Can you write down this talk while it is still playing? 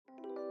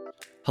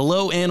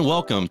Hello and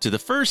welcome to the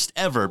first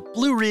ever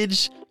Blue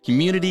Ridge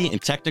Community and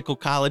Technical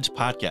College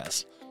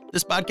podcast.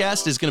 This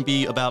podcast is going to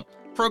be about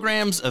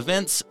programs,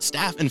 events,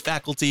 staff, and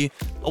faculty,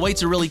 a way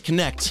to really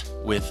connect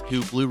with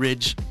who Blue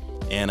Ridge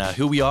and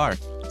who we are.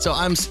 So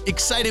I'm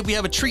excited. We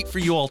have a treat for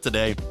you all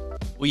today.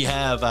 We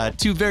have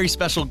two very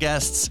special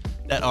guests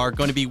that are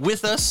going to be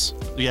with us.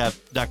 We have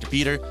Dr.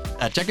 Peter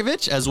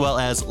Checkovich as well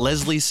as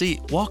Leslie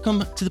C.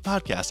 Welcome to the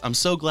podcast. I'm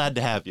so glad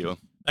to have you.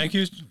 Thank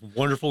you. It's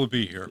wonderful to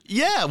be here.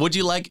 Yeah. Would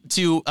you like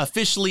to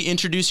officially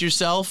introduce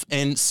yourself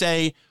and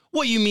say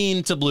what you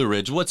mean to Blue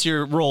Ridge? What's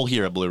your role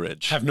here at Blue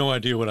Ridge? I have no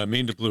idea what I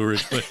mean to Blue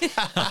Ridge, but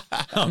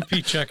I'm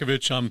Pete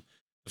Checkovich. I'm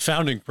the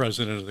founding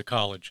president of the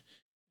college.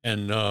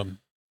 And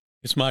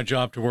it's my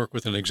job to work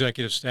with an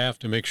executive staff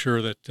to make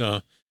sure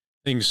that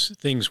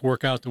things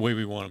work out the way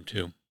we want them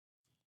to.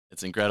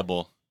 It's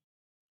incredible.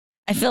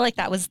 I feel like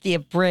that was the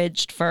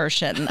abridged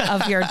version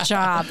of your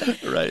job.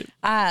 Right.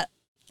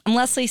 I'm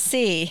Leslie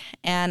C.,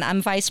 and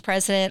I'm Vice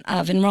President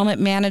of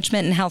Enrollment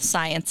Management and Health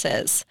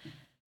Sciences.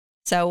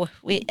 So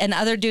and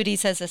other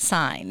duties as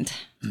assigned.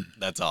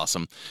 That's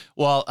awesome.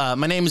 Well,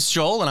 my name is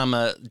Joel, and I'm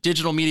a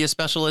digital media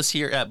specialist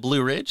here at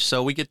Blue Ridge.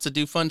 So we get to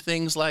do fun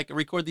things like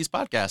record these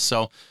podcasts.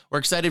 So we're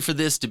excited for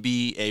this to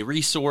be a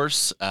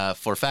resource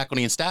for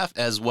faculty and staff,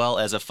 as well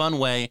as a fun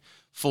way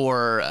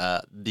for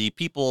the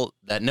people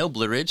that know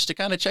Blue Ridge to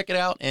kind of check it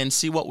out and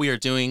see what we are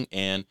doing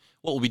and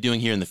what we'll be doing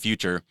here in the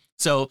future.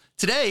 So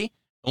today,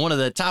 one of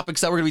the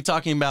topics that we're going to be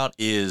talking about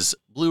is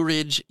Blue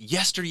Ridge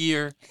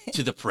yesteryear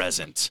to the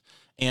present.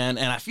 And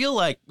I feel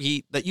like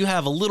that you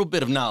have a little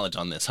bit of knowledge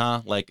on this,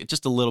 huh? Like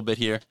just a little bit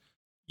here.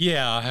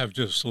 Yeah, I have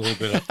just a little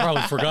bit. I've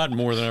probably forgotten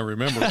more than I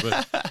remember,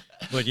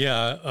 but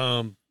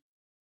yeah,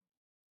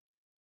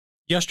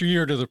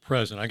 yesteryear to the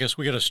present. I guess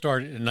we got to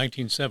start in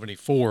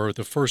 1974.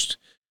 The first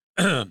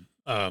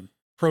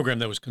program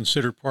that was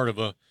considered part of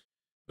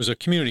was a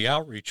community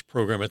outreach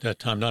program at that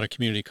time, not a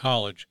community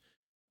college.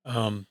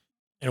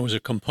 And it was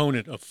a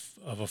component of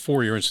a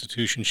four-year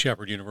institution,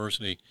 Shepherd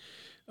University.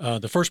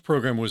 The first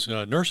program was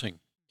nursing,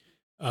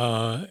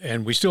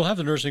 and we still have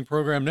the nursing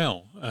program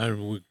now.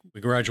 And we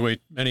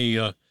graduate many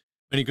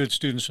good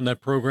students from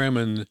that program.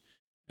 And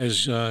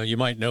as you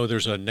might know,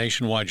 there's a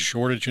nationwide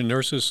shortage in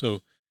nurses.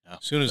 So as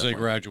soon as they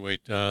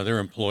graduate,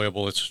 they're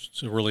employable.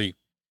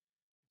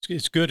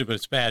 It's good, but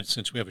it's bad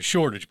since we have a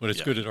shortage. But it's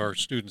good that our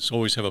students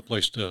always have a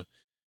place to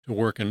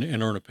work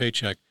and earn a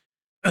paycheck.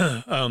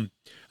 I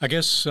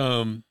guess.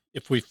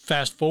 If we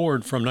fast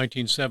forward from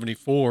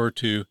 1974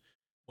 to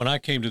when I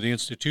came to the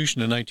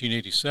institution in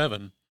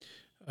 1987,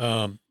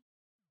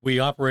 we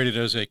operated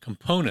as a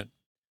component,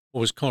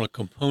 what was called a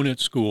component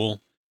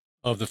school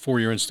of the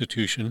four-year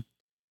institution.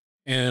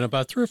 And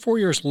about 3 or 4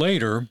 years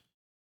later,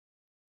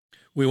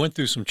 we went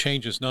through some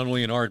changes, not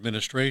only in our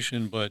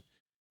administration, but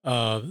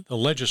the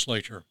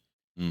legislature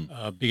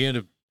began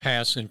to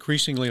pass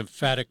increasingly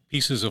emphatic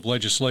pieces of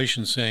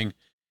legislation saying,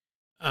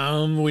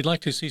 we'd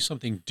like to see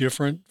something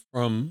different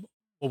from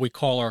what we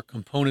call our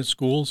component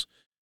schools.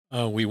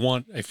 We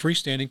want a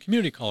freestanding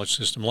community college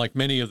system like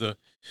many of the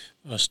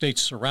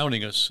states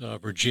surrounding us,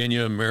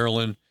 Virginia,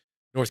 Maryland,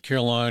 North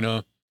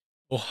Carolina,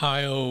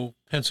 Ohio,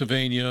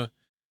 Pennsylvania,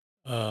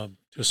 to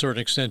a certain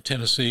extent,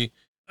 Tennessee.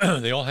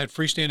 They all had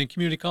freestanding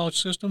community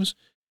college systems,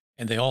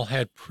 and they all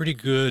had pretty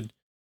good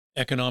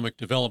economic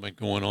development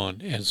going on.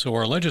 And so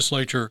our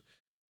legislature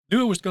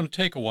knew it was going to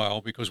take a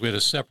while because we had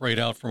to separate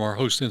out from our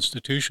host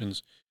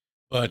institutions,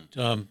 but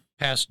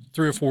passed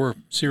 3 or 4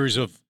 series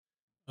of,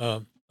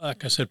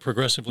 like I said,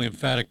 progressively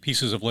emphatic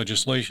pieces of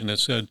legislation that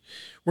said,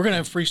 we're going to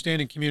have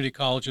freestanding community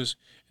colleges.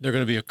 And they're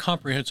going to be a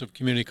comprehensive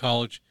community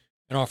college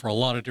and offer a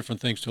lot of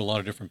different things to a lot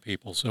of different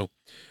people. So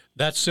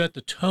that set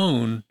the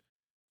tone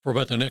for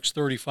about the next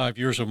 35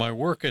 years of my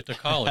work at the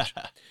college.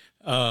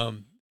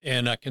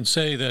 And I can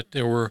say that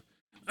there were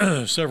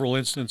several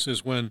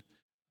instances when I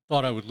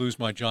thought I would lose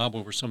my job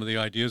over some of the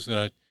ideas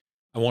that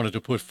I wanted to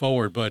put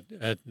forward, but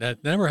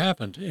that never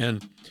happened.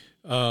 And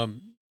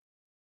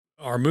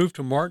our move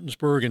to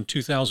Martinsburg in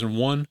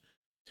 2001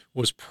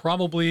 was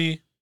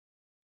probably,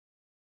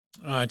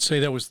 I'd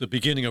say that was the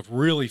beginning of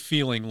really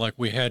feeling like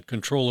we had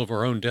control of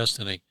our own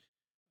destiny,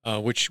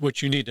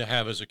 which you need to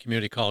have as a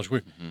community college.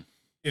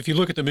 If you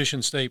look at the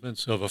mission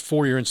statements of a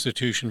 4-year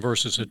institution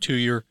versus a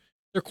 2-year,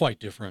 they're quite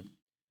different.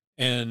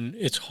 And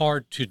it's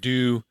hard to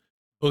do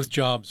both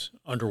jobs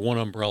under one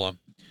umbrella.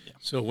 Yeah.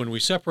 So when we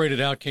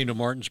separated out, came to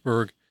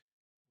Martinsburg,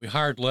 we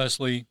hired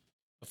Leslie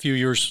a few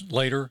years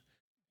later,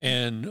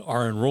 and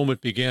our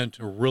enrollment began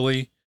to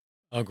really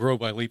grow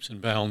by leaps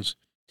and bounds,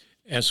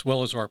 as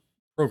well as our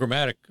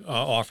programmatic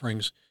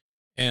offerings.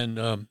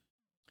 And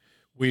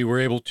we were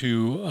able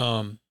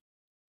to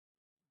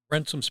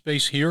rent some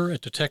space here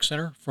at the Tech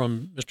Center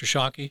from Mr.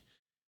 Shockey,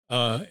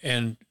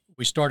 and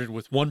we started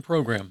with one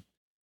program.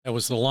 That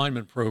was the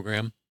lineman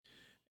program.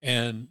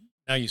 And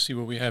now you see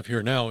what we have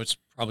here now. It's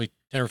probably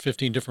 10 or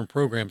 15 different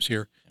programs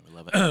here, we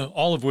love it.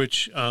 All of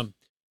which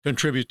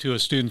contribute to a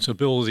student's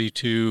ability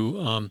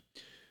to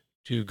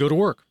go to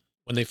work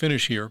when they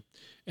finish here,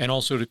 and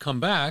also to come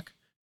back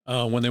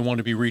when they want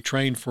to be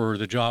retrained for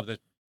the job that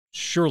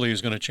surely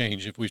is going to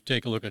change if we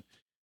take a look at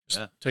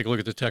Yeah.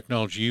 the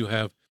technology you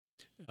have.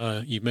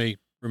 You may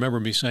remember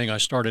me saying I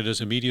started as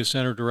a media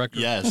center director.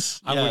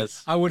 Yes.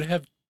 I would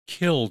have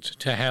killed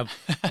to have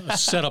a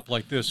setup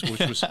like this,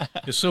 which is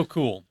so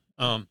cool.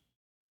 Well,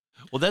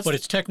 But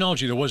it's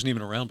technology that wasn't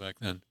even around back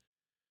then.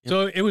 Yep.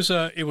 So it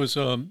was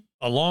a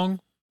long,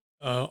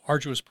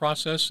 arduous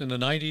process in the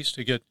 90s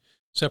to get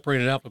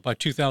separated out. But by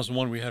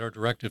 2001, we had our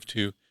directive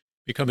to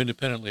become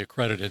independently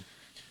accredited,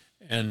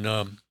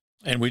 and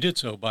we did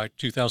so by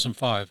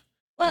 2005.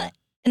 Well,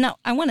 now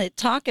I want to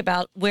talk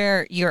about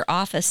where your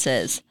office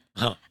is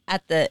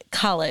at the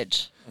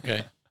college.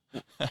 Okay.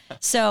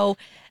 So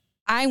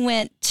I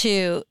went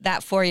to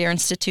that four-year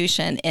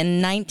institution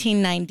in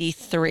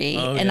 1993,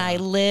 and I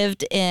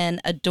lived in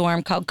a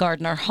dorm called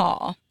Gardner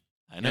Hall.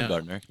 I know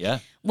Gardner. Yeah.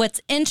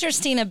 What's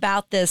interesting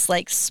about this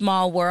like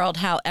small world,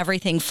 how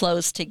everything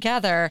flows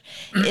together,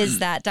 is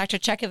that Dr.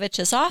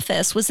 Checkovich's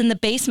office was in the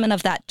basement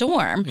of that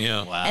dorm.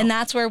 Yeah. Wow. And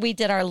that's where we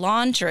did our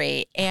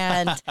laundry.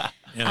 And,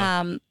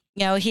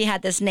 he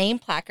had this name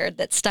placard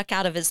that stuck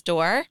out of his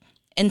door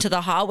into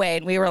the hallway.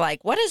 And we were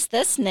like, what is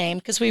this name?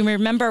 Because we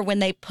remember when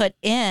they put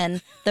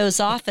in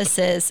those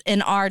offices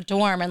in our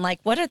dorm and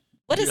like, what is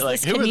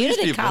this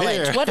community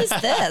college? What is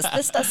this?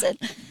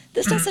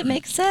 This doesn't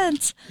make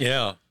sense.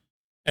 Yeah.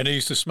 And they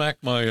used to smack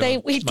my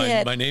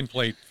my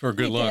nameplate for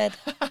good luck.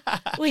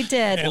 We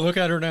did. And look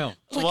at her now.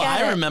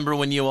 I remember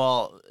when you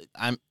all.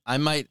 I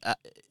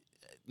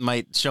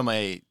might show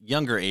my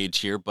younger age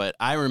here, but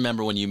I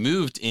remember when you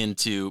moved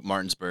into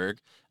Martinsburg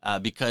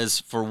because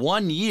for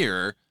 1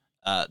 year,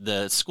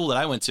 the school that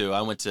I went to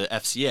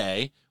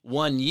FCA.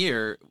 1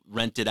 year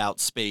rented out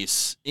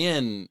space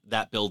in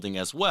that building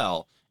as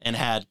well, and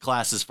had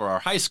classes for our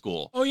high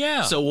school. Oh,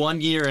 yeah. So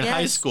 1 year in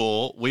high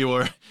school, we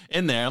were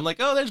in there. I'm like,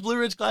 oh, there's Blue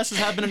Ridge classes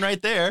happening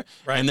right there.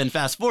 Right. And then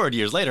fast forward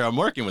years later, I'm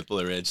working with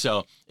Blue Ridge.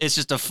 So it's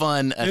just a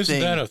fun Isn't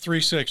thing. that a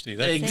 360?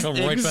 That can come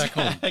right back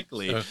home.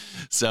 Exactly.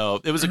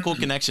 So it was a cool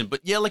connection. But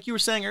yeah, like you were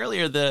saying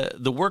earlier,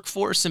 the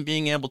workforce and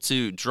being able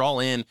to draw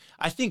in,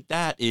 I think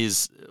that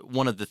is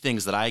one of the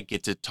things that I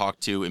get to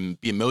talk to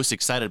and be most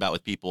excited about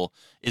with people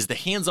is the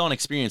hands-on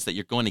experience that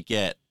you're going to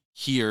get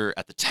here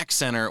at the tech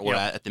center or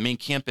at the main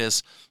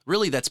campus,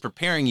 really that's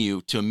preparing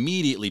you to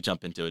immediately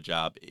jump into a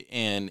job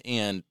and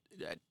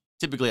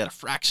typically at a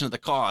fraction of the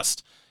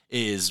cost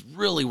is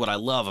really what I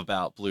love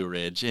about Blue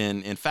Ridge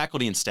and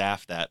faculty and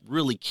staff that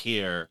really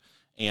care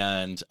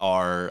and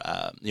are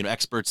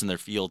experts in their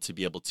field to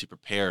be able to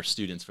prepare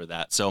students for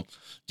that. So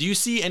do you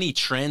see any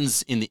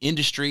trends in the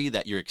industry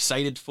that you're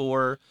excited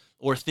for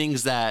or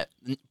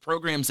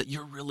programs that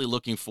you're really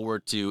looking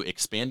forward to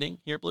expanding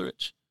here at Blue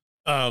Ridge?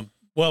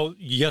 Well,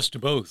 yes to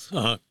both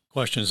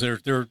questions. There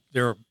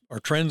are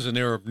trends and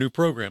there are new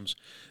programs,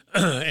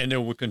 and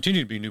there will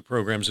continue to be new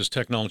programs as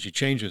technology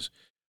changes.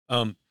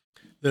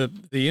 The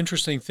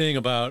interesting thing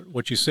about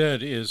what you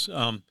said is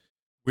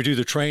we do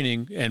the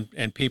training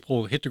and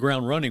people hit the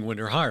ground running when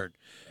they're hired,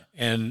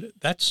 and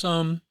that's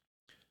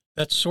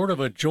sort of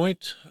a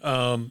joint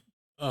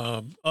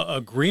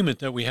agreement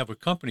that we have with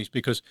companies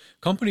because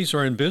companies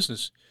are in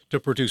business to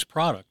produce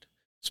product,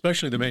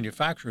 especially the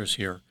manufacturers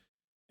here,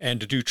 and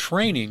to do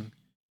training.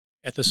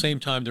 At the same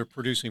time, they're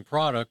producing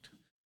product,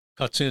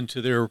 cuts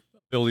into their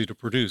ability to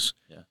produce.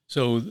 Yeah.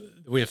 So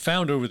we have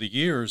found over the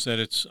years that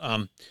it's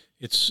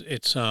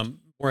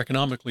more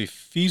economically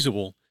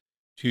feasible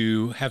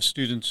to have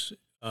students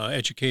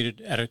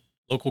educated at a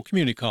local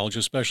community college,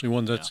 especially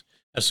one that's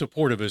as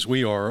supportive as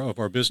we are of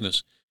our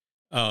business,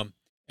 and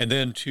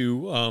then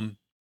to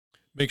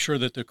make sure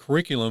that the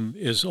curriculum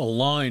is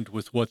aligned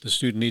with what the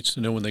student needs to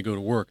know when they go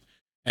to work.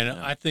 And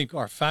I think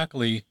our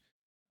faculty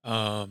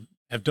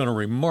have done a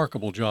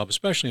remarkable job,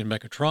 especially in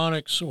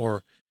mechatronics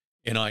or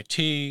in IT,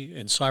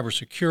 in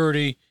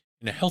cybersecurity,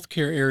 in the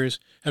healthcare areas,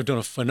 have done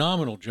a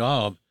phenomenal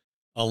job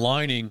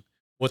aligning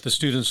what the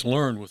students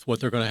learn with what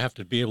they're going to have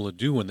to be able to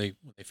do when they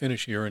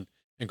finish here and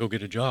go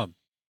get a job.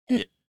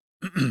 And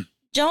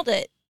Joel,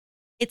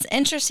 it's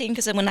interesting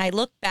because when I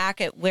look back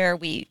at where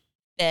we've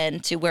been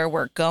to where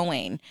we're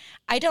going,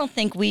 I don't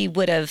think we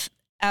would have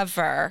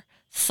ever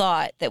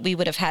thought that we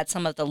would have had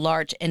some of the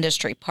large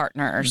industry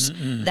partners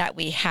that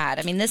we had.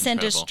 I mean, this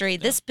industry,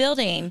 this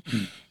building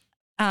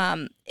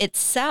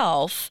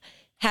itself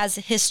has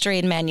a history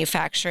in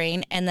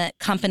manufacturing, and the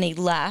company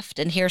left,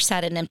 and here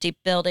sat an empty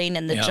building,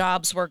 and the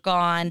jobs were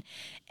gone,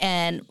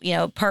 and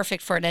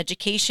perfect for an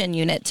education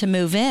unit to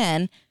move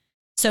in.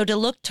 So to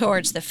look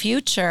towards the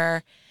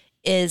future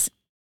is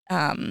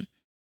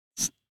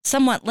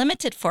somewhat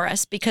limited for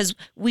us because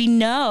we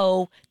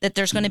know that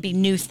there's going to be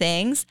new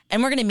things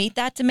and we're going to meet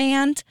that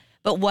demand.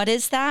 But what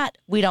is that?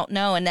 We don't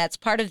know. And that's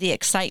part of the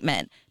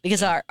excitement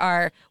because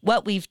our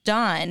what we've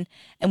done,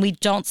 and we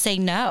don't say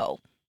no.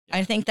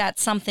 I think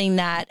that's something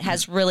that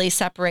has really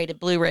separated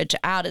Blue Ridge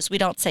out is we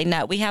don't say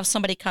no. We have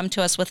somebody come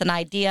to us with an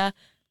idea.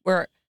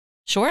 We're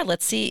sure,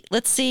 let's see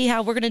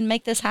how we're going to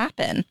make this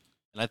happen.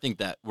 And I think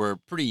that we're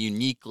pretty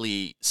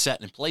uniquely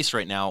set in place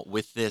right now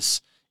with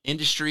this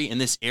industry in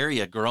this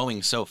area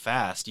growing so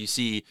fast. You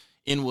see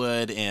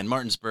Inwood and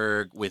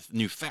Martinsburg with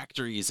new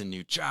factories and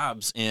new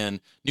jobs and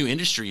new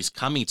industries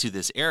coming to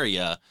this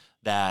area,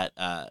 that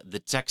the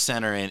tech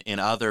center and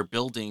other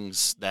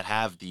buildings that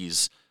have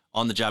these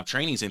on-the-job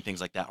trainings and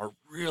things like that are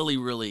really,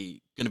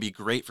 really going to be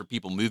great for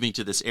people moving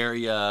to this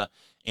area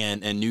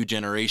and new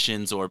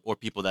generations or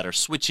people that are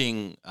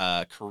switching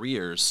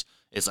careers.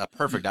 Is a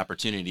perfect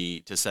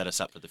opportunity to set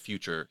us up for the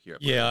future here at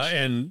Blue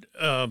Ridge.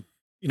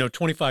 And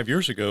 25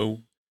 years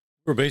ago,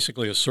 we were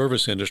basically a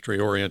service industry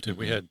oriented.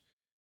 We had,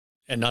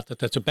 and not that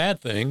that's a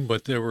bad thing,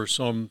 but there were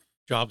some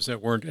jobs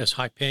that weren't as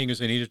high paying as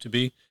they needed to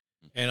be.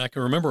 And I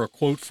can remember a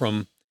quote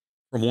from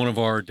one of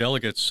our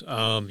delegates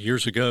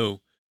years ago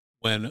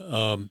when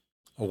a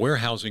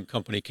warehousing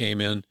company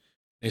came in.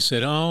 They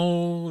said,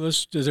 "Oh,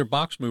 they're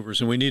box movers,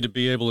 and we need to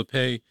be able to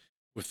pay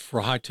for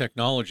high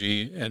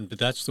technology, but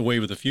that's the way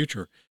of the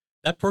future."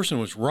 That person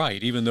was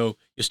right, even though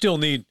you still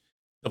need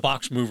the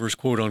box movers,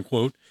 quote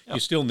unquote. Yep. You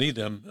still need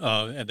them,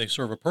 and they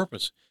serve a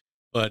purpose.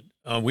 But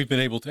we've been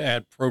able to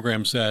add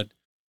programs that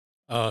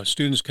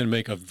students can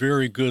make a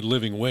very good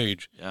living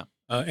wage. Yeah.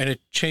 And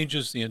it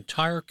changes the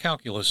entire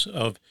calculus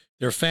of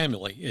their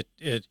family.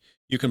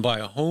 You can buy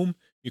a home,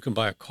 you can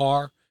buy a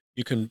car,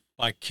 you can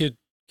buy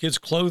kids'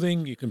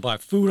 clothing, you can buy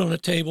food on the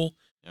table,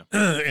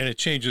 and it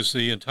changes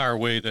the entire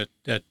way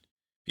that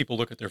people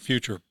look at their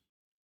future.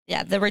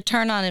 Yeah, the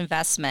return on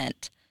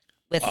investment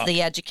with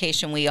the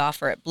education we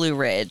offer at Blue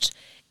Ridge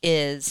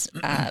is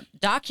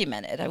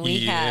documented.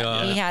 We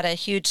had a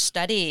huge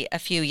study a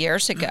few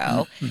years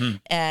ago,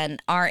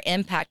 and our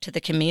impact to the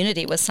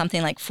community was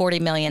something like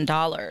 $40 million.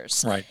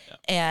 Right,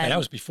 and that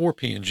was before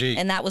P&G.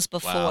 And that was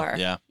before.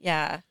 Wow.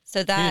 Yeah.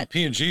 So that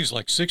P&G is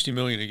like $60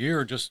 million a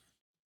year, just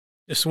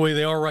the way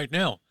they are right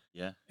now.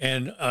 Yeah.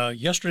 And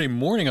yesterday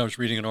morning, I was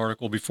reading an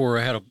article before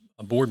I had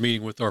a board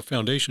meeting with our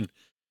foundation.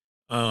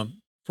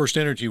 First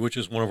Energy, which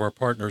is one of our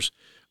partners,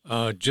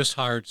 just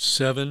hired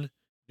 7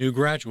 new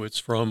graduates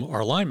from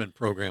our lineman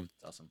program.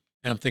 That's awesome.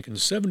 And I'm thinking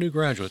 7 new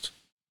graduates,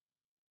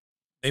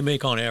 they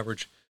make on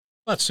average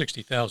about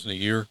 $60,000 a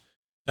year.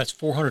 That's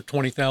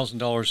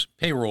 $420,000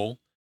 payroll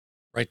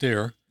right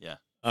there.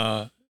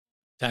 Yeah.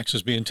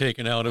 Taxes being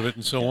taken out of it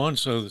and so on.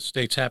 So the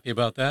state's happy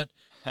about that.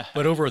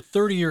 But over a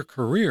 30-year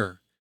career,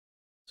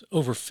 it's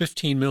over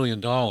 $15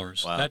 million.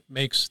 Wow.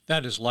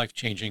 That is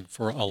life-changing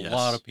for a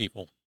lot of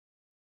people.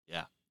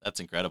 Yeah, that's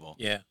incredible.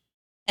 Yeah.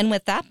 And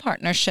with that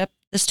partnership,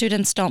 the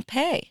students don't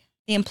pay.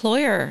 The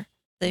employer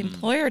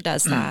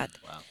does that.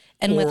 Wow.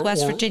 And with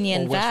West Virginia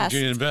Invest,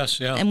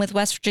 and with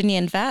West Virginia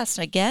Invest,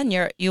 again,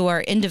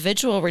 your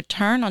individual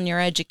return on your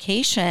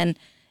education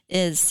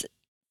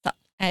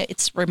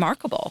it's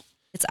remarkable.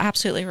 It's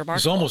absolutely remarkable.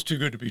 It's almost too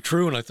good to be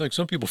true, and I think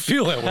some people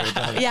feel that way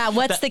about it. Yeah,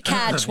 what's the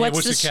catch?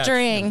 What's the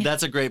string?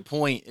 That's a great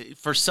point.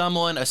 For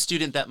a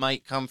student that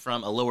might come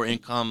from a lower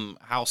income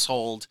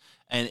household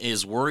and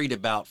is worried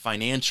about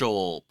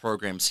financial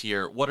programs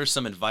here, what are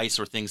some advice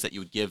or things that you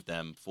would give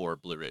them for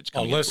Blue Ridge?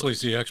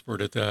 Leslie's the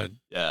expert at that.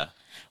 Yeah.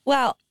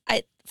 Well,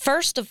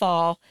 first of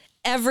all,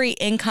 every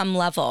income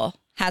level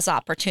has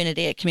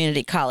opportunity at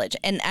community college.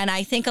 And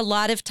I think a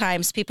lot of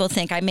times people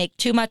think I make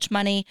too much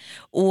money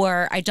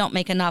or I don't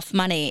make enough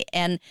money.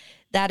 And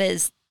that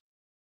is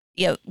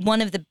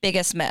one of the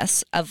biggest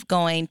myths of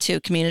going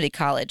to community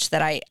college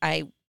that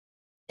I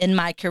in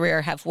my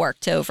career have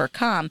worked to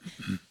overcome.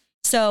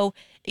 So,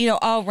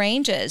 all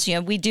ranges.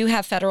 We do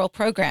have federal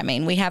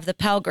programming. We have the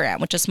Pell Grant,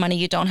 which is money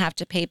you don't have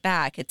to pay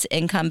back. It's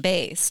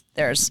income-based.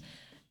 There's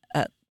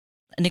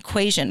an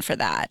equation for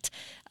that.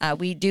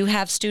 We do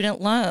have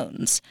student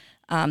loans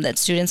that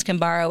students can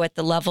borrow at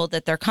the level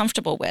that they're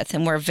comfortable with.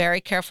 And we're very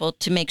careful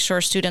to make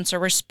sure students are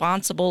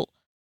responsible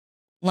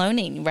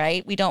loaning,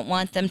 right? We don't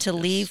want them to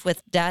leave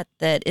with debt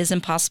that is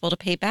impossible to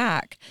pay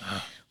back.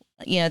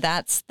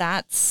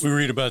 That's. We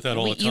read about that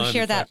all the time. You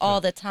hear that all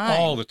the time.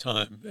 All the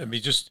time. I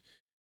mean, just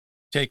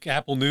take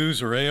Apple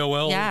News or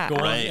AOL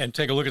and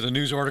take a look at the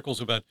news articles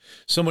about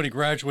somebody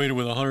graduated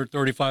with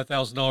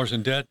 $135,000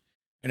 in debt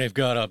and they've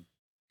got a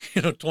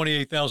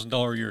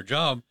 $28,000 a year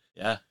job.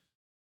 Yeah.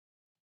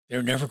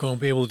 They're never going to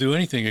be able to do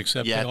anything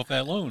except pay off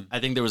that loan. I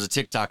think there was a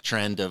TikTok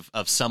trend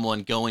of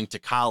someone going to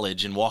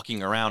college and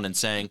walking around and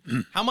saying,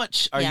 how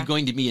much are you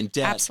going to be in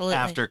debt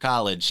after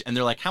college? And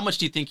they're like, how much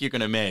do you think you're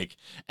going to make?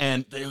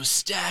 And it was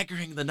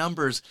staggering, the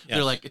numbers. Yes.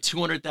 They're like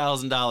 $200,000,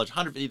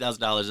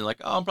 $150,000. And they're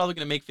like, oh, I'm probably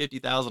going to make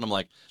 $50,000. I'm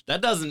like,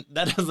 that doesn't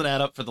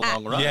add up for the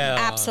long run. Yeah,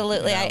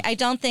 absolutely. Yeah. I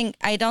don't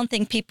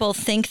think people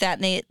think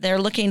that they're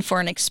looking for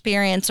an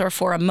experience or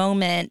for a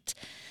moment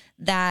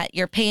that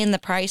you're paying the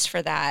price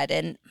for that.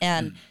 And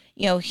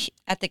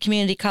at the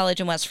community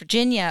college in West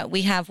Virginia,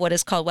 we have what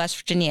is called West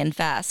Virginia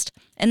Invest,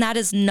 and that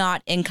is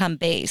not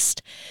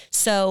income-based.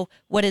 So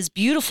what is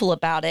beautiful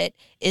about it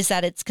is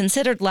that it's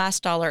considered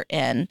last dollar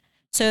in.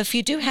 So if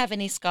you do have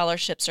any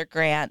scholarships or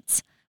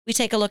grants, we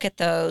take a look at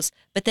those.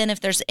 But then if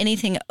there's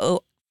anything,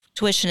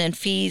 tuition and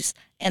fees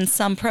and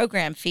some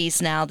program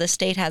fees now, the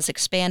state has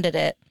expanded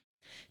it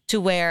to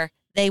where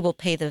they will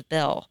pay the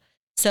bill.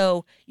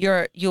 So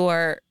your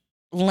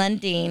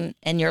lending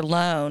and your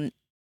loan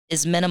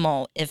is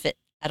minimal if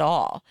at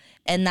all.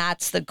 And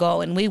that's the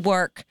goal. And we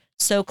work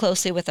so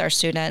closely with our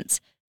students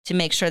to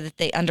make sure that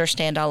they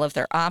understand all of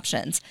their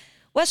options.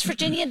 West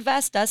Virginia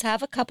Invest does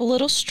have a couple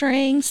little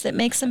strings that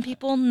make some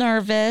people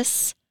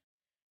nervous.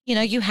 You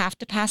know, you have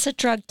to pass a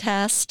drug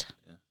test.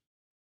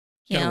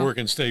 You got to work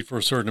in state for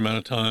a certain amount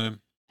of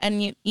time.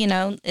 And you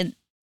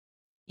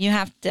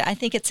have to, I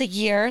think it's a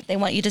year. They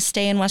want you to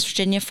stay in West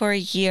Virginia for a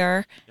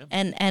year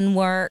and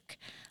work.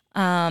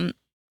 And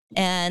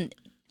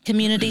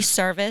community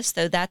service,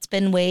 though that's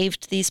been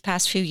waived these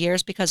past few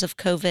years because of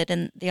COVID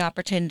and the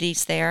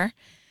opportunities there.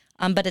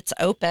 But it's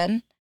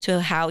open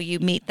to how you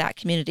meet that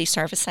community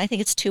service. I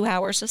think it's 2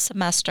 hours a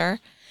semester.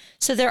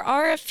 So there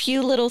are a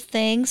few little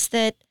things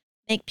that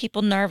make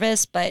people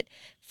nervous, but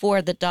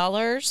for the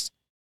dollars,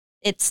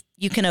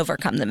 you can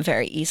overcome them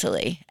very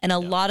easily. And a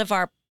lot of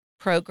our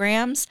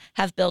programs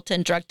have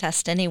built-in drug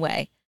tests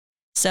anyway.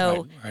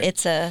 So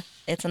it's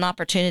an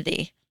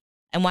opportunity.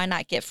 And why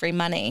not get free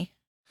money?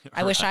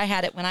 I wish I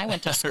had it when I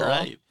went to school.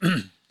 Right.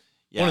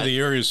 One of the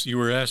areas you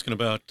were asking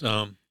about,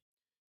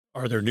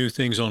 are there new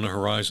things on the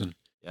horizon?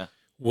 Yeah.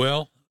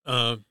 Well,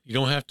 you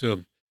don't have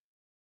to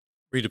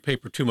read the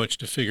paper too much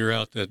to figure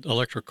out that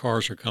electric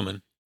cars are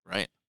coming.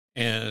 Right.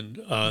 And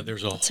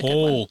there's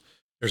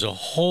a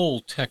whole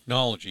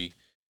technology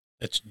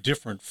that's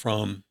different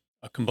from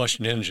a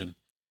combustion engine,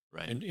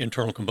 an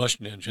internal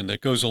combustion engine that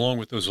goes along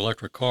with those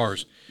electric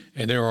cars.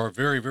 And there are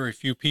very, very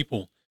few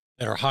people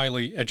that are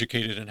highly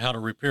educated in how to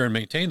repair and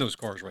maintain those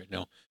cars right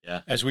now.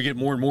 Yeah. As we get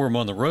more and more of them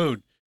on the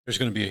road, there's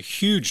going to be a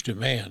huge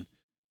demand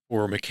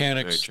for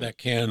mechanics that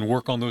can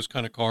work on those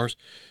kind of cars.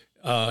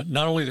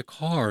 Not only the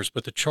cars,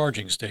 but the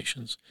charging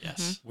stations.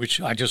 Yes.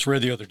 Which I just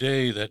read the other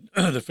day that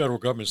the federal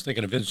government's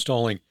thinking of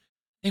installing,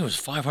 I think it was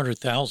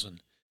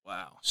 500,000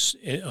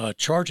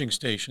 charging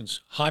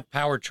stations,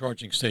 high-powered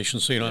charging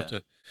stations, so you don't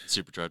have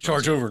to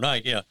charge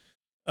overnight. Yeah.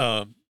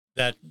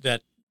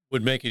 That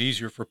would make it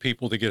easier for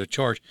people to get a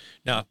charge.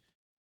 Now,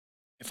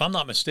 if I'm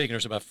not mistaken,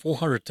 there's about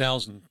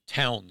 400,000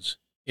 towns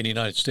in the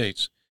United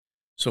States.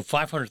 So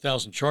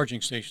 500,000 charging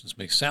stations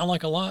may sound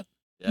like a lot.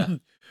 Yeah.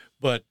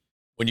 But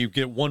when you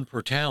get one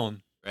per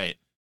town, right,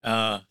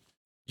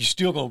 you're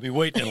still going to be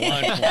waiting in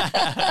line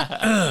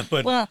for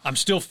it. But I'm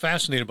still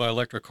fascinated by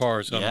electric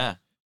cars.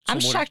 I'm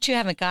shocked you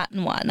haven't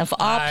gotten one of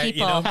all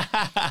people.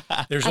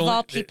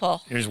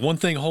 There's one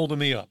thing holding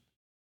me up.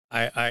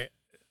 I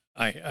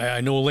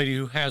know a lady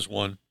who has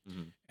one.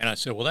 Mm-hmm. And I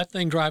said, well, that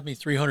thing drive me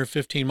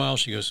 315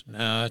 miles. She goes,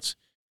 no,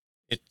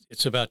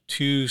 it's about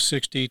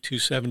 260,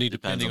 270,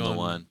 depending on the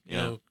one,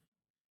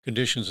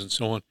 conditions and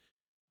so on.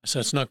 I said,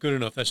 that's not good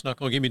enough. That's not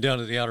going to get me down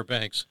to the Outer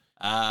Banks.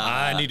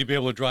 I need to be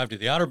able to drive to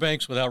the Outer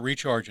Banks without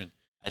recharging.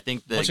 I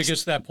think once it gets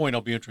to that point,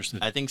 I'll be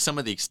interested. I think some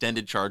of the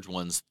extended charge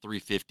ones,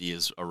 350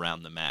 is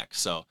around the max.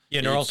 So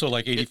and they're also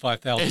like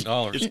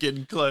 $85,000. It's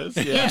getting close.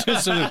 Yeah.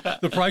 So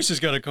the price has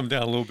got to come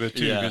down a little bit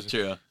too. Yeah,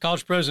 true.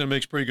 College president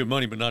makes pretty good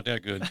money, but not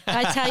that good.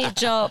 I tell you,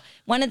 Joel,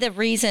 one of the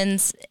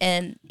reasons,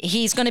 and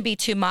he's going to be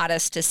too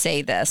modest to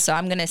say this, so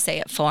I'm going to say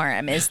it for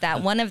him, is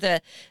that one of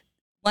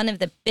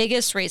the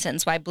biggest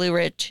reasons why Blue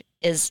Ridge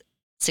is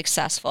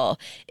successful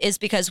is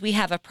because we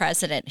have a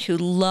president who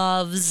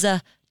loves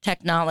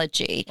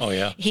technology. Oh,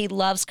 yeah. He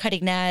loves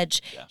cutting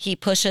edge. Yeah. He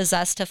pushes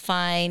us to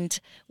find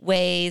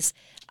ways.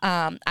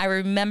 Do you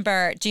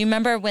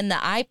remember when the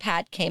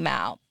iPad came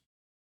out?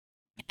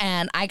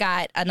 And I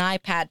got an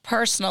iPad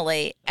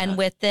personally, and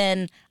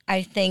within,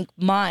 I think,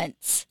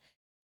 months,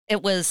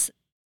 it was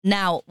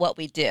now what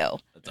we do.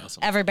 That's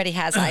awesome. Everybody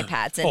has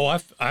iPads.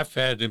 And I've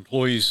had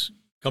employees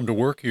come to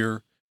work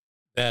here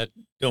that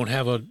don't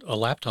have a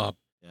laptop.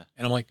 Yeah.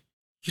 And I'm like,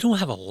 you don't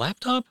have a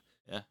laptop?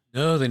 Yeah.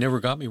 No, they never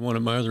got me one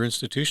at my other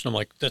institution. I'm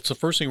like, that's the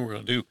first thing we're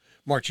going to do.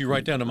 March you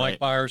right down to Mike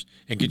Byers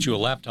and get you a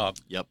laptop.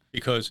 Yep.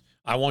 Because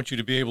I want you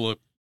to be able to,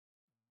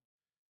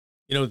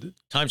 the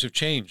times have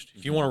changed.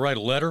 If you want to write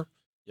a letter,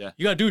 you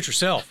got to do it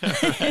yourself.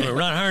 We're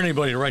not hiring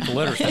anybody to write the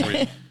letters for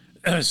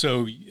you.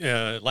 So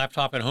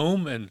laptop at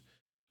home, and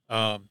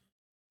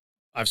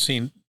I've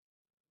seen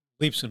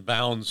leaps and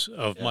bounds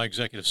of my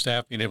executive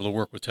staff being able to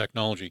work with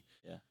technology.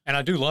 Yeah. And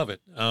I do love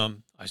it.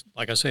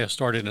 Like I say, I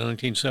started in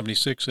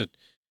 1976 at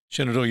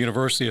Shenandoah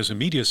University as a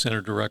media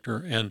center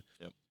director, and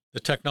the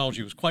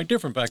technology was quite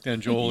different back then,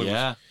 Joel. It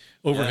was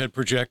overhead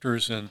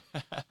projectors and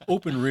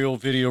open reel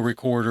video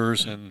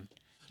recorders and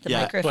the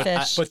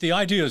microfiche. But the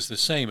idea is the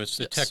same. It's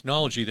the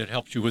technology that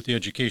helps you with the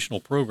educational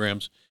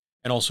programs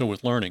and also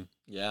with learning.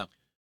 Yeah.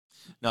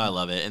 No, I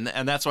love it.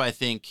 And that's why I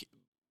think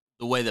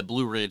the way that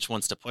Blue Ridge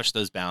wants to push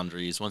those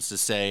boundaries, wants to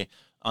stay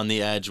on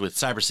the edge with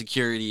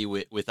cybersecurity,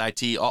 with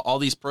IT, all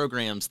these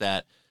programs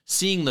that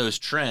seeing those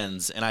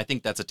trends. And I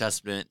think that's a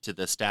testament to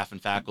the staff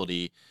and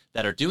faculty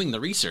that are doing the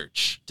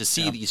research to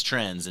see these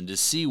trends and to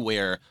see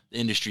where the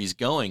industry is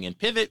going and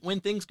pivot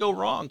when things go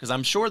wrong. Because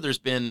I'm sure there's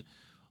been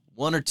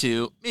one or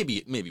two,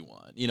 maybe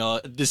one,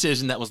 a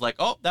decision that was like,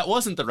 oh, that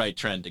wasn't the right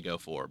trend to go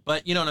for.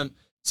 But you know what I'm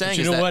saying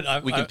is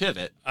that we can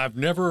pivot. I've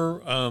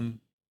never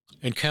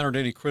encountered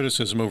any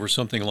criticism over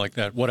something like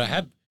that. What I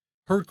have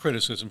heard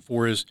criticism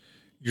for is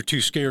you're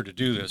too scared to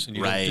do this and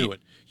you Right. don't do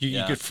it.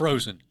 You get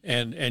frozen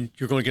and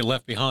you're going to get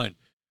left behind.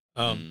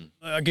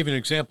 I'll give you an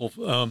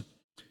example.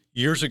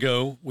 Years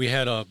ago, we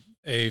had a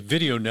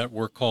video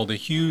network called the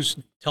Hughes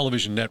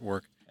Television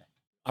Network,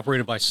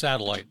 operated by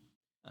satellite.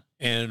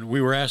 And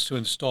we were asked to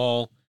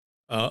install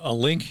a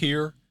link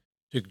here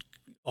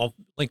I'll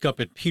link up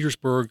at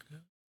Petersburg,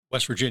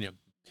 West Virginia,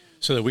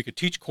 so that we could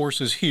teach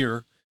courses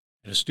here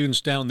and the students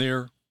down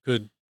there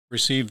could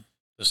receive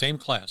the same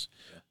class,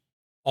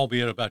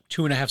 albeit about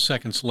 2.5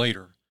 seconds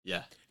later.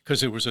 Yeah.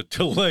 Because there was a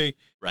delay.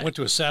 Right. Went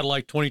to a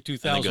satellite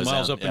 22,000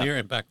 miles down, up in the air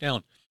and back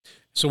down.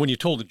 So when you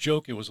told the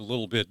joke, it was a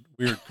little bit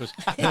weird because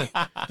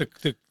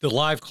the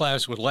live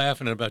class would laugh,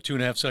 and then about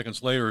 2.5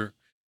 seconds later,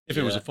 if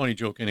it was a funny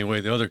joke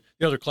anyway, the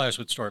other class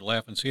would start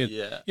laughing. So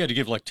you had to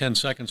give like 10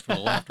 seconds for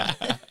the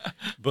laughter.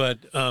 But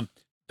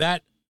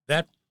that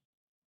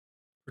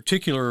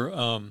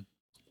particular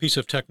piece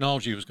of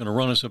technology was going to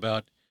run us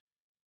about,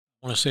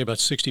 I want to say about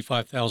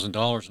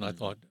 $65,000, and I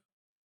thought,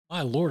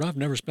 my Lord, I've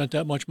never spent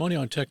that much money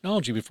on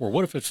technology before.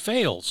 What if it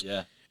fails?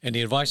 Yeah. And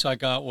the advice I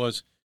got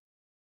was,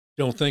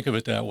 don't think of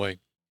it that way.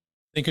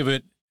 Think of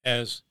it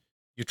as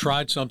you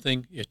tried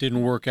something, it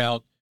didn't work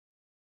out,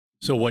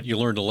 so what, you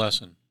learned a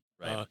lesson.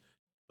 Right.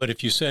 But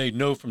if you say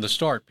no from the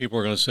start, people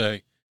are going to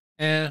say,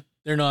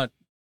 they're not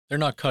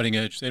cutting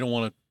edge. They don't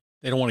want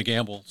to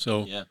gamble,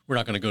 so we're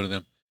not going to go to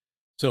them.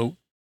 So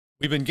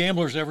we've been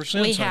gamblers ever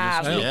since. We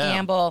have. We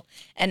gamble.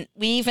 And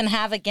we even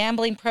have a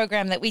gambling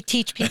program that we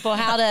teach people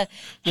how to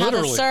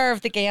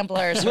serve the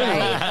gamblers, right?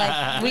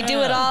 Like, we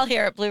do it all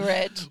here at Blue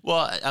Ridge.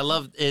 Well, I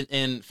love it.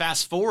 And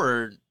fast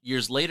forward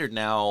years later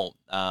now,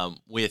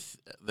 with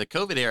the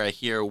COVID era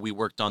here, we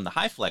worked on the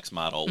high flex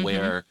model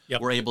where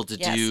we're able to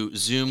do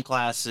Zoom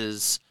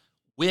classes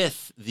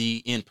with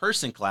the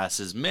in-person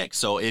classes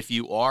mixed. So if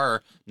you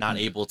are not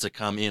able to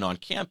come in on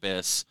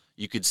campus,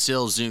 you could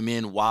still Zoom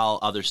in while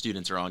other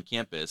students are on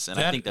campus. And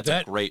I think that's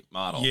a great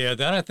model. Yeah,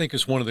 that I think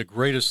is one of the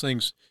greatest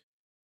things.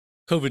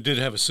 COVID did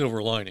have a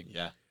silver lining.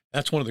 Yeah.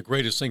 That's one of the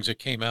greatest things that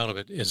came out of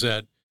it is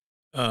that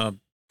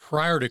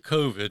prior to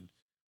COVID,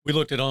 we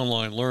looked at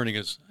online learning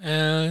as,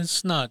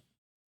 that's not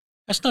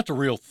the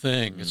real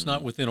thing. It's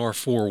not within our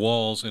four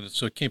walls, and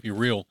so it can't be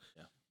real.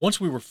 Yeah. Once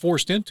we were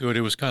forced into it,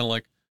 it was kind of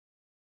like,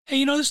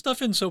 hey, this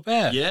stuff isn't so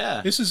bad.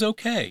 Yeah. This is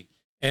okay.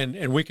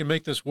 And we can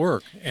make this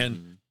work.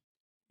 And,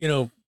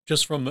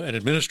 just from an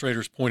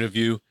administrator's point of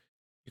view,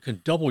 you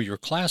can double your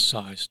class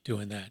size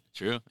doing that.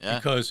 True. Yeah.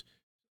 Because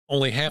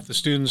only half the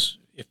students,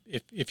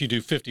 if you do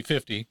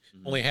 50-50,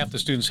 only half the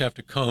students have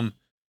to come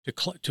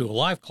to a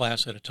live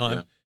class at a time.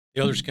 Yeah.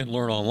 The others can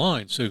learn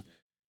online. So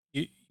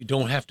you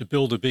don't have to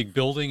build a big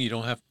building. You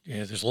don't have,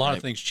 there's a lot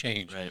of things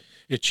change. Right.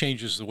 It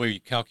changes the way you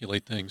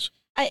calculate things.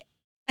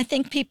 I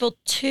think people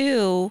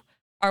too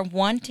are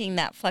wanting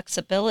that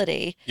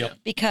flexibility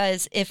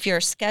because if you're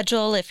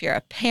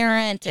a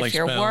parent, if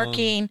you're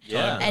working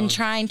and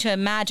trying to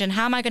imagine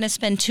how am I going to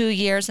spend 2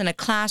 years in a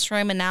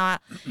classroom, and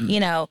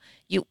now,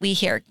 we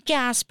hear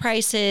gas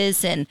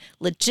prices and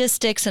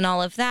logistics and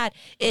all of that.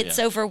 It's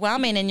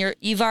overwhelming, and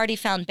you've already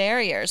found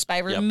barriers. By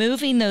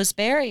removing those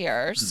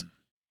barriers,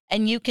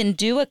 and you can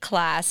do a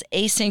class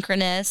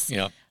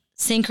asynchronous,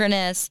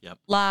 synchronous,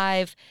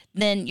 live,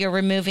 then you're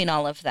removing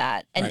all of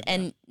that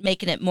and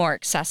making it more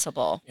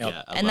accessible.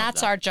 Yeah, and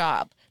that's our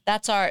job.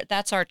 That's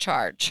our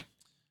charge.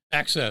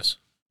 Access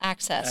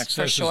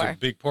for sure. Is a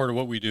big part of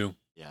what we do.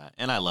 Yeah,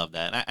 and I love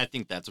that. And I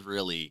think that's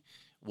really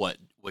what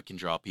can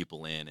draw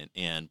people in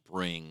and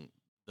bring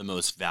the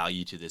most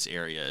value to this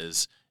area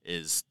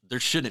is there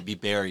shouldn't be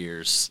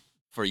barriers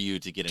for you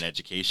to get an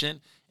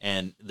education.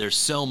 And there's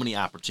so many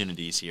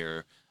opportunities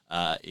here,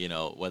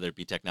 whether it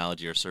be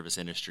technology or service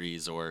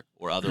industries or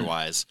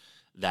otherwise,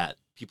 that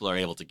people are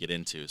able to get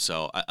into.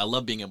 So I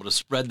love being able to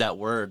spread that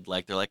word.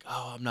 Like, they're like,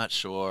 oh, I'm not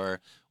sure,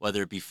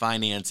 whether it be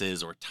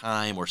finances or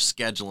time or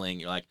scheduling.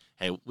 You're like,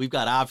 hey, we've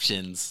got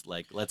options.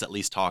 Like, let's at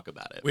least talk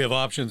about it. We have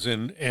options,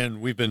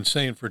 and we've been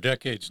saying for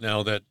decades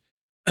now that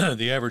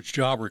the average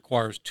job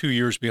requires 2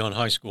 years beyond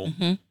high school.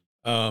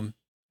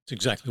 It's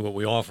exactly what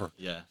we offer.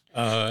 Yeah.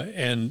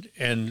 And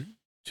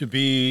to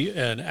be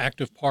an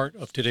active part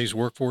of today's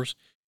workforce,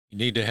 you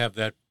need to have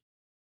that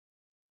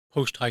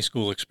post-high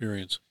school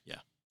experience. Yeah.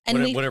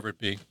 And whatever it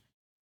be.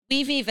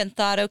 We've even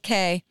thought,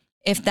 okay,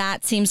 if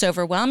that seems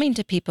overwhelming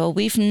to people,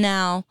 we've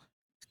now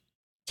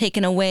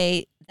taken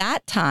away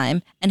that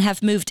time and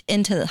have moved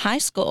into the high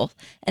school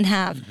and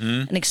have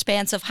an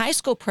expansive high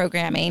school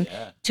programming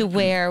to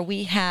where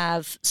we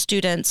have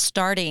students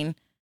starting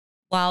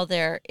while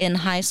they're in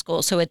high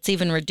school. So it's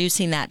even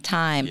reducing that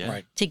time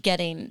to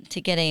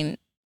getting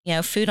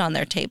food on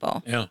their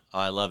table. Yeah. Oh,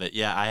 I love it.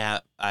 Yeah,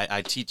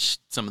 I teach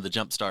some of the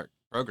Jumpstart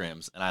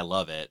programs, and I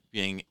love it,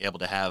 being able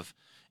to have,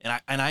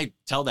 and I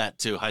tell that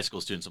to high school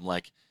students. I'm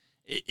like,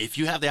 if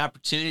you have the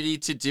opportunity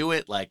to do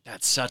it, like,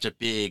 that's such a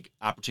big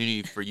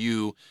opportunity for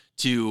you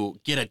to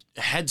get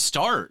a head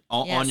start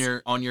on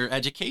your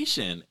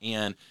education,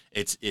 and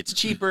it's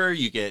cheaper.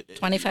 You get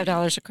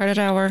 $25 a credit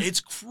hour.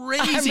 It's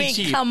crazy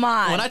cheap. Come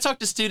on. When I talk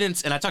to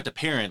students and I talk to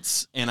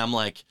parents, and I'm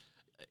like,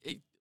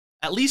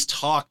 at least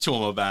talk to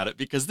them about it,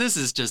 because this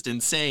is just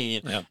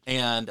insane. Yeah.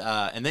 And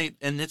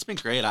it's been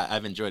great.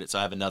 I've enjoyed it. So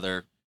I have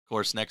another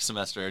course next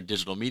semester, a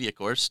digital media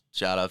course.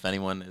 Shout out if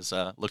anyone is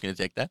looking to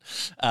take that.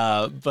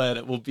 But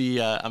it will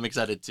be, I'm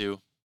excited to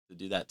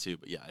do that too.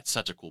 But yeah, it's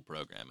such a cool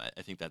program.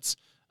 I think that's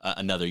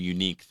another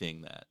unique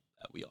thing that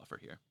we offer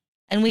here.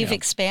 And we've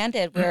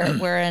expanded.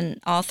 We're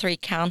in all 3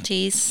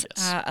 counties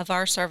of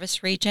our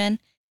service region,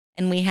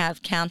 and we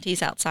have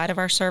counties outside of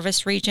our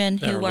service region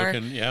who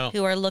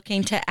are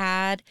looking to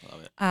add.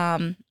 Love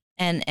it.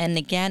 And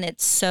again,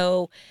 it's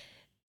so.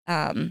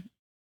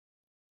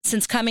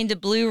 Since coming to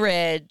Blue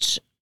Ridge,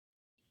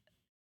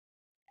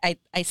 I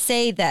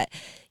say that,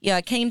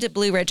 I came to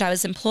Blue Ridge. I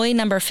was employee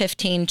number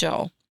 15,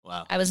 Joel.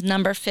 Wow. I was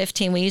number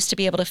 15. We used to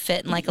be able to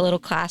fit in like a little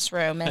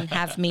classroom and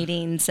have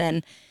meetings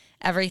and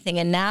everything.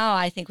 And now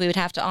I think we would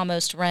have to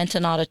almost rent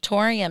an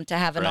auditorium to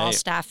have an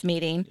all-staff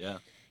meeting. Yeah.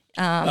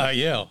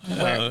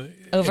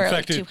 Over in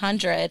fact,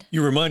 200.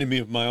 You reminded me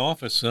of my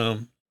office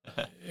in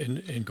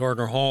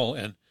Gardner Hall.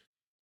 And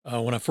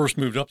when I first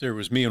moved up there, it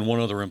was me and one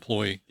other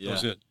employee. That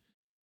was it.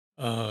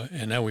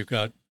 And now we've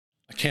got,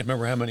 I can't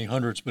remember how many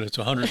hundreds, but it's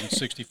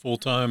 160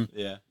 full-time.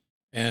 Yeah.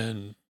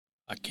 And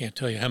I can't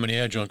tell you how many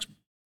adjuncts.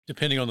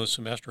 Depending on the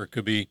semester, it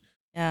could be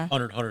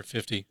 100,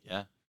 150.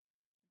 Yeah.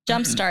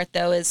 Jumpstart,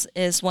 though,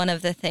 is one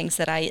of the things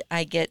that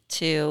I get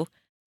to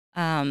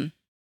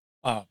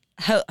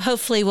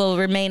hopefully will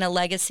remain a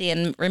legacy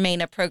and remain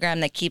a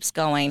program that keeps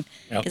going,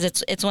 because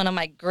it's one of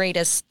my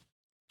greatest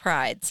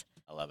prides.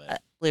 I love it.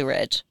 At Blue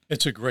Ridge.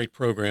 It's a great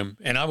program.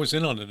 And I was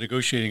in on the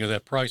negotiating of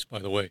that price, by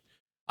the way.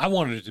 I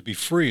wanted it to be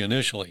free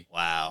initially.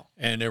 Wow.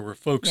 And there were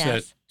folks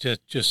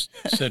that just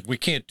said, we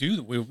can't do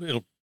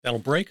that. That'll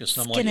break us.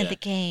 And I'm Skin like, of the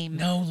game.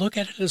 No, look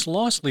at it as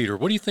loss leader.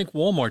 What do you think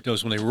Walmart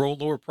does when they roll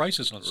lower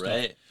prices on stuff?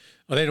 Right.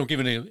 Well, they don't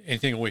give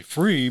anything away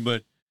free,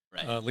 but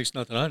at least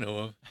not that I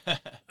know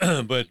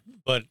of.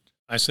 But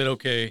I said,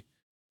 okay,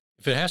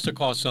 if it has to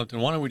cost something,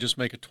 why don't we just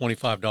make it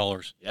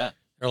 $25? Yeah.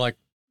 They're like,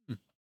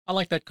 I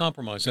like that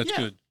compromise. That's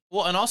good.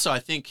 Well, and also I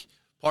think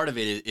part of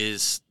it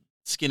is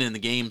skin in the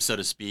game, so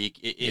to speak.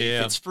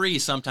 If it's free,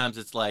 sometimes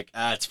it's like,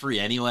 it's free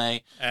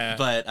anyway.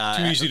 But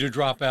too easy to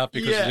drop out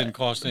because it didn't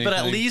cost anything. But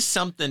at least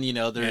something,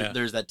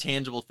 there's that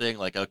tangible thing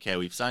like, okay,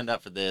 we've signed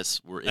up for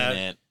this. We're in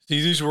it.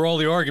 See, these were all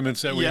the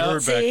arguments that we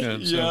heard back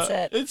then. So.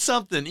 Yeah, it's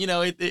something,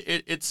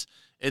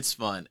 it's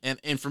fun.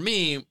 And for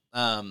me,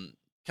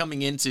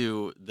 coming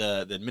into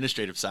the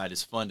administrative side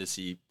is fun to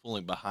see,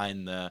 pulling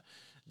behind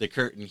the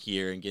curtain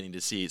here and getting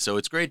to see. So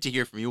it's great to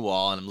hear from you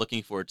all, and I'm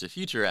looking forward to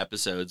future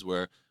episodes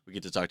where we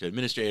get to talk to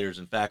administrators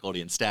and faculty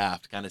and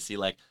staff to kind of see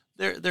like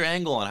their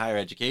angle on higher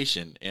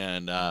education.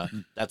 And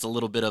that's a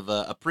little bit of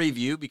a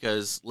preview,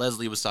 because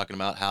Leslie was talking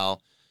about how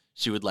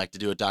she would like to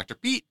do a Dr.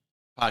 Pete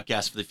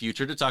podcast for the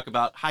future to talk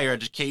about higher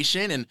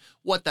education and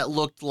what that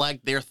looked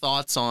like, their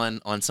thoughts on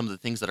some of the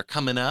things that are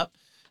coming up.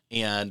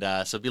 And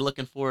so be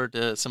looking forward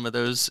to some of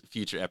those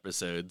future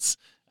episodes.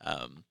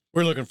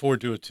 We're looking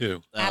forward to it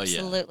too.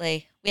 Absolutely.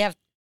 Yeah. We have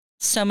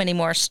so many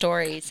more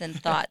stories and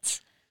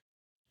thoughts.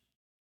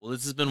 Well,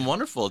 this has been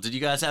wonderful. Did you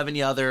guys have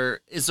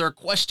is there a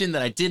question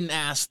that I didn't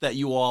ask that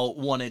you all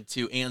wanted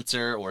to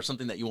answer, or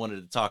something that you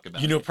wanted to talk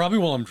about? Probably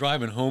while I'm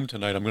driving home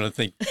tonight, I'm going to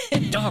think,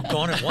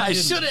 doggone it, I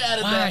should have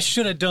added that. I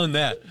should have done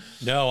that.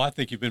 No, I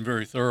think you've been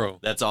very thorough.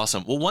 That's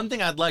awesome. Well, one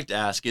thing I'd like to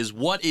ask is,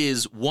 what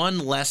is one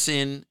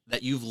lesson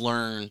that you've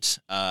learned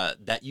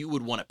that you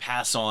would want to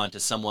pass on to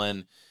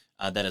someone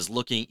that is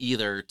looking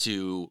either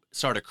to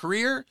start a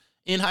career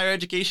in higher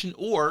education,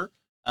 or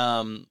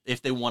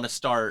if they want to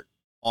start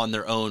on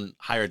their own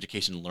higher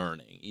education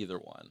learning, either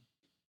one?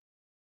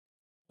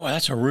 Well,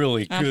 that's a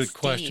really good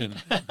question.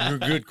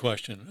 Good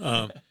question.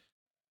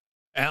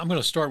 I'm going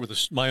to start with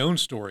my own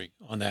story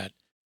on that.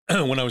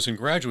 When I was in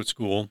graduate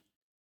school,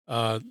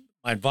 my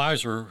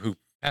advisor, who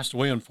passed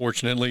away,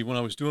 unfortunately, when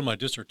I was doing my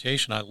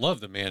dissertation, I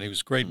loved the man. He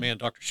was a great man,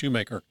 Dr.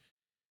 Shoemaker,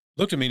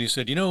 looked at me and he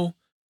said,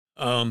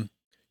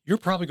 you're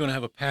probably going to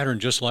have a pattern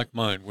just like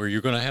mine, where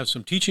you're going to have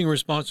some teaching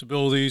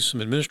responsibilities,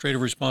 some administrative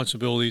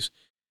responsibilities,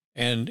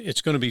 and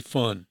it's going to be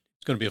fun.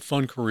 It's going to be a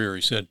fun career.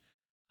 He said,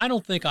 I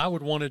don't think I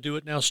would want to do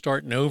it now,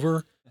 starting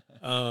over,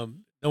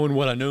 knowing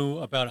what I know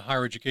about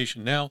higher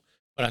education now,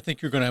 but I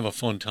think you're going to have a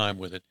fun time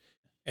with it.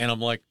 And I'm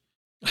like,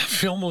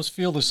 I almost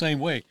feel the same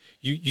way.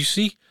 You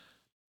see,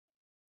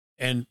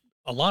 and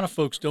a lot of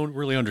folks don't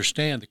really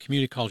understand that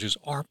community colleges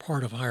are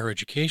part of higher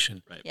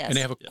education. Right. Yes. And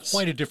they have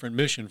quite a different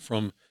mission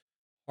from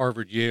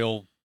Harvard,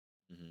 Yale,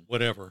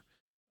 whatever,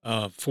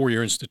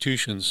 4-year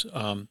institutions.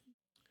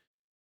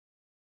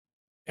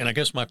 And I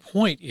guess my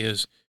point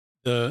is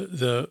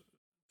the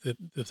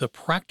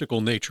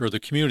practical nature of the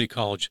community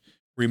college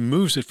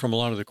removes it from a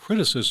lot of the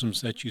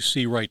criticisms that you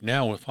see right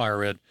now with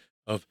higher ed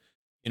of,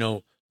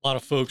 a lot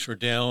of folks are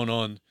down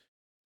on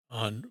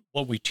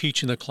what we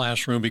teach in the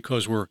classroom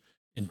because we're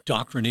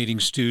indoctrinating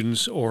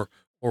students or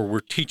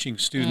we're teaching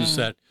students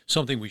that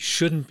something we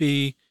shouldn't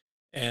be.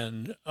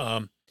 And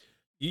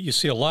you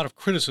see a lot of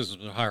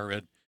criticisms of higher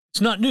ed.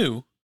 It's not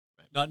new,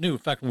 not new. In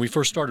fact, when we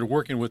first started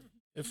working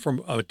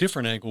from a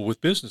different angle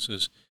with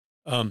businesses,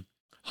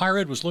 higher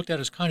ed was looked at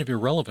as kind of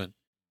irrelevant.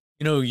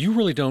 You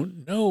really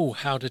don't know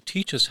how to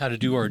teach us how to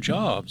do our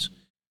jobs.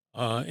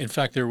 In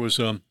fact, there was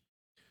a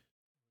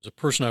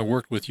person I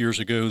worked with years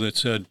ago that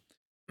said,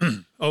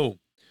 oh,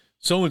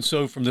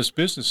 so-and-so from this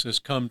business has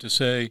come to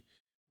say,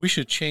 we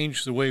should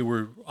change the way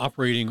we're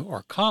operating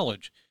our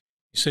college.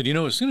 He said,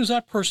 as soon as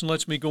that person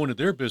lets me go into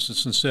their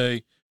business and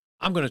say,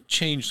 I'm going to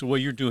change the way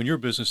you're doing your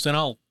business, then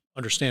I'll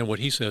understand what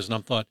he says. And I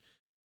thought,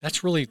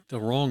 that's really the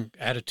wrong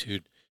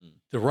attitude.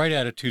 The right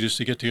attitude is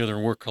to get together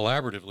and work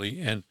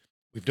collaboratively. And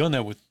we've done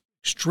that with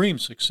extreme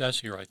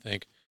success here, I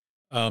think,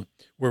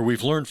 where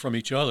we've learned from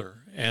each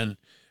other. And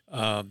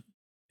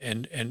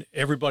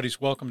everybody's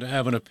welcome to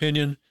have an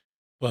opinion.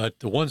 But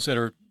the ones that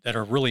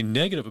are really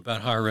negative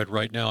about higher ed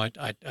right now,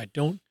 I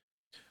don't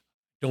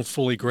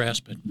fully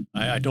grasp it.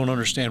 I don't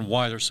understand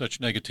why there's such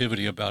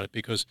negativity about it,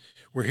 because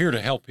we're here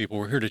to help people.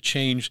 We're here to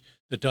change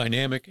the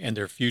dynamic and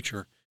their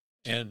future.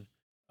 And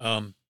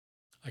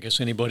I guess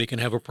anybody can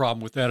have a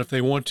problem with that if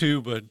they want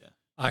to, but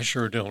I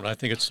sure don't. I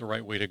think it's the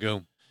right way to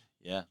go.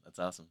 Yeah, that's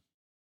awesome.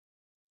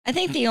 I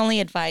think the only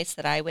advice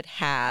that I would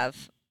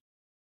have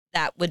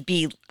that would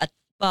be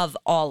above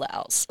all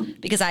else,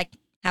 because I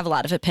have a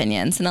lot of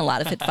opinions and a lot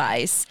of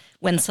advice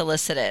when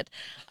solicited,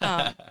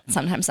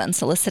 sometimes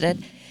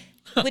unsolicited,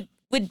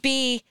 would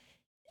be,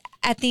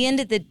 at the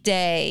end of the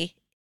day,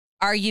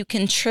 are you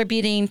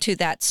contributing to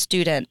that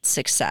student's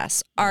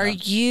success? Are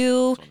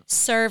you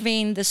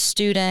serving the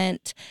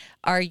student?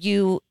 Are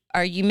you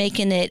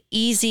making it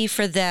easy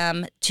for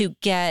them to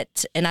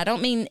get, and I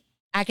don't mean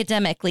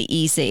academically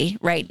easy,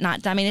 right?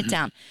 Not dumbing it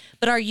down,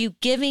 but are you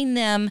giving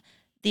them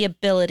the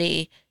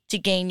ability to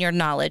gain your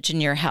knowledge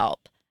and your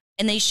help?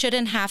 And they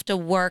shouldn't have to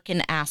work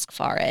and ask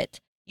for it.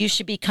 You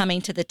should be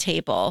coming to the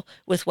table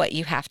with what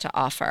you have to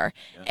offer.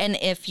 Yeah. And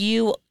if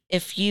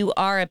you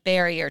are a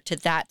barrier to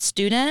that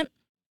student,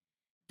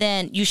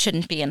 then you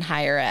shouldn't be in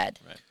higher ed.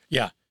 Right.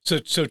 Yeah. So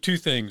two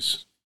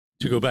things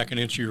to go back and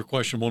answer your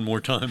question one more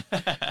time.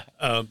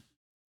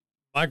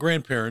 My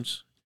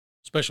grandparents,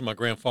 especially my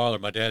grandfather,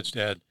 my dad's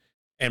dad,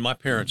 and my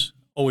parents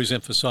always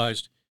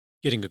emphasized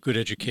getting a good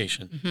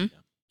education. Mm-hmm.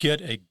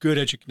 Get a good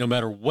education. No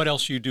matter what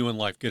else you do in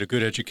life, get a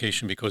good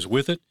education, because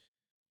with it,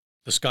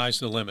 the sky's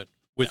the limit.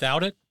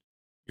 Without it,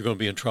 you're going to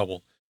be in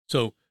trouble.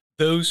 So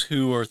those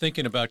who are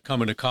thinking about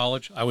coming to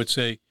college, I would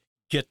say,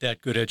 get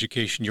that good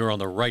education. You're on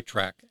the right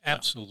track.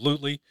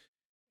 Absolutely.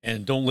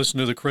 And don't listen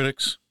to the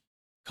critics.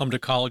 Come to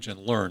college and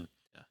learn.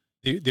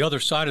 Yeah. The other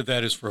side of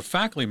that is, for a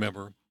faculty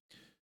member,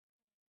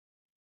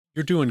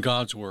 you're doing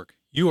God's work.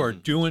 You are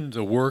doing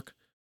the work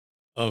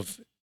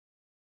of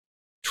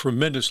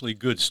tremendously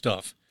good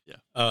stuff.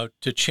 Yeah.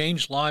 To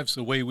change lives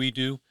the way we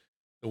do,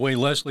 the way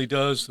Leslie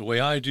does, the way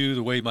I do,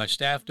 the way my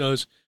staff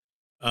does.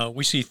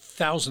 We see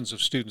thousands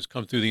of students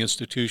come through the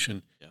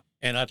institution,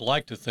 and I'd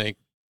like to think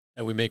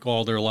that we make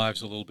all their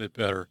lives a little bit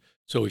better.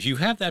 So if you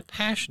have that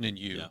passion in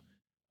you,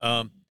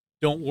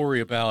 don't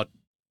worry about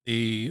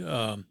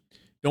the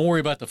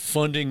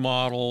funding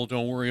model.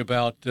 Don't worry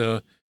about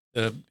the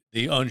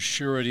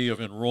unsurety of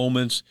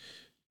enrollments.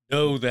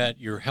 Know that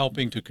you're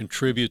helping to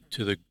contribute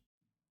to the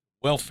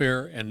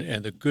welfare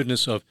and the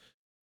goodness of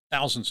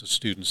thousands of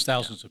students,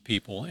 thousands of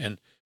people, and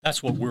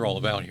that's what we're all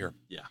about here.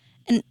 Yeah.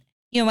 And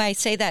I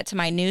say that to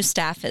my new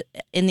staff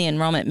in the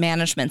enrollment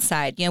management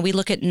side. We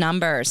look at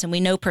numbers and we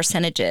know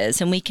percentages,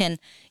 and we can,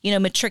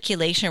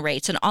 matriculation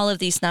rates and all of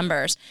these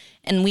numbers.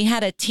 And we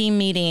had a team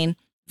meeting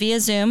via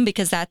Zoom,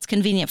 because that's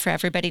convenient for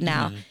everybody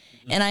now. Mm-hmm.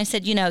 And I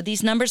said,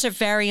 these numbers are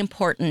very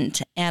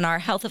important, and our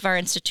health of our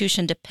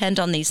institution depend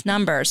on these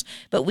numbers,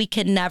 but we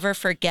can never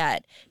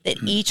forget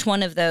that each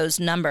one of those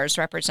numbers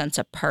represents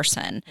a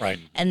person. Right.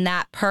 And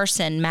that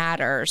person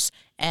matters,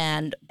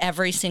 and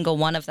every single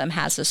one of them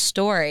has a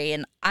story.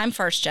 And I'm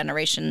first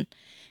generation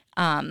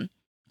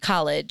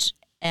college,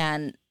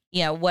 and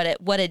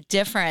what a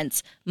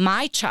difference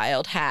my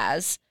child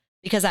has,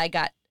 because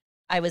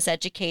I was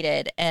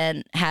educated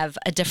and have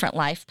a different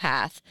life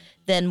path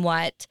than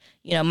what,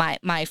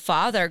 my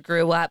father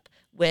grew up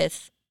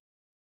with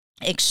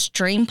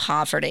extreme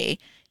poverty,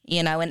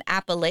 in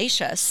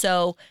Appalachia.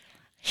 So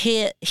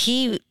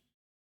he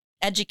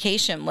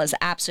education was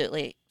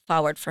absolutely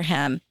forward for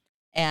him.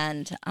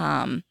 And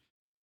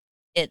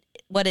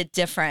what a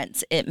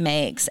difference it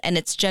makes. And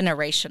it's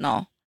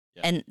generational.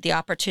 And the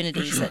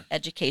opportunities that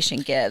education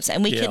gives.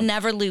 And we can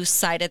never lose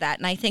sight of that.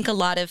 And I think a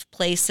lot of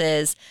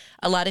places,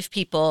 a lot of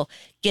people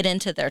get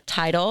into their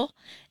title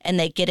and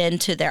they get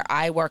into their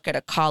I work at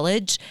a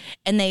college,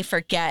 and they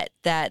forget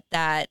that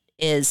that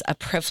is a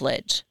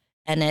privilege.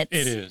 And it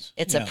is.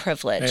 It's a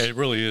privilege. It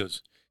really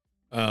is.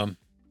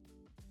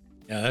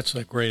 That's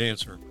a great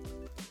answer.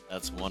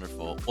 That's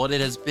wonderful. Well, it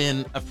has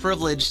been a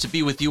privilege to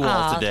be with you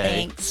all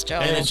today. Thanks, Joe.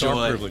 And it's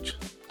our privilege.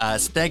 So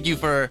thank you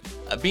for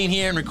being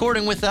here and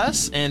recording with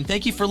us, and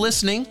thank you for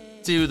listening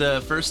to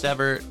the first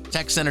ever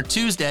Tech Center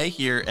Tuesday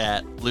here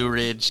at Blue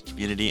Ridge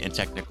Community and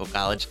Technical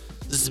College.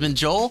 This has been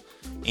Joel,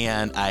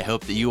 and I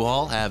hope that you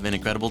all have an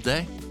incredible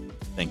day.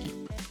 Thank you.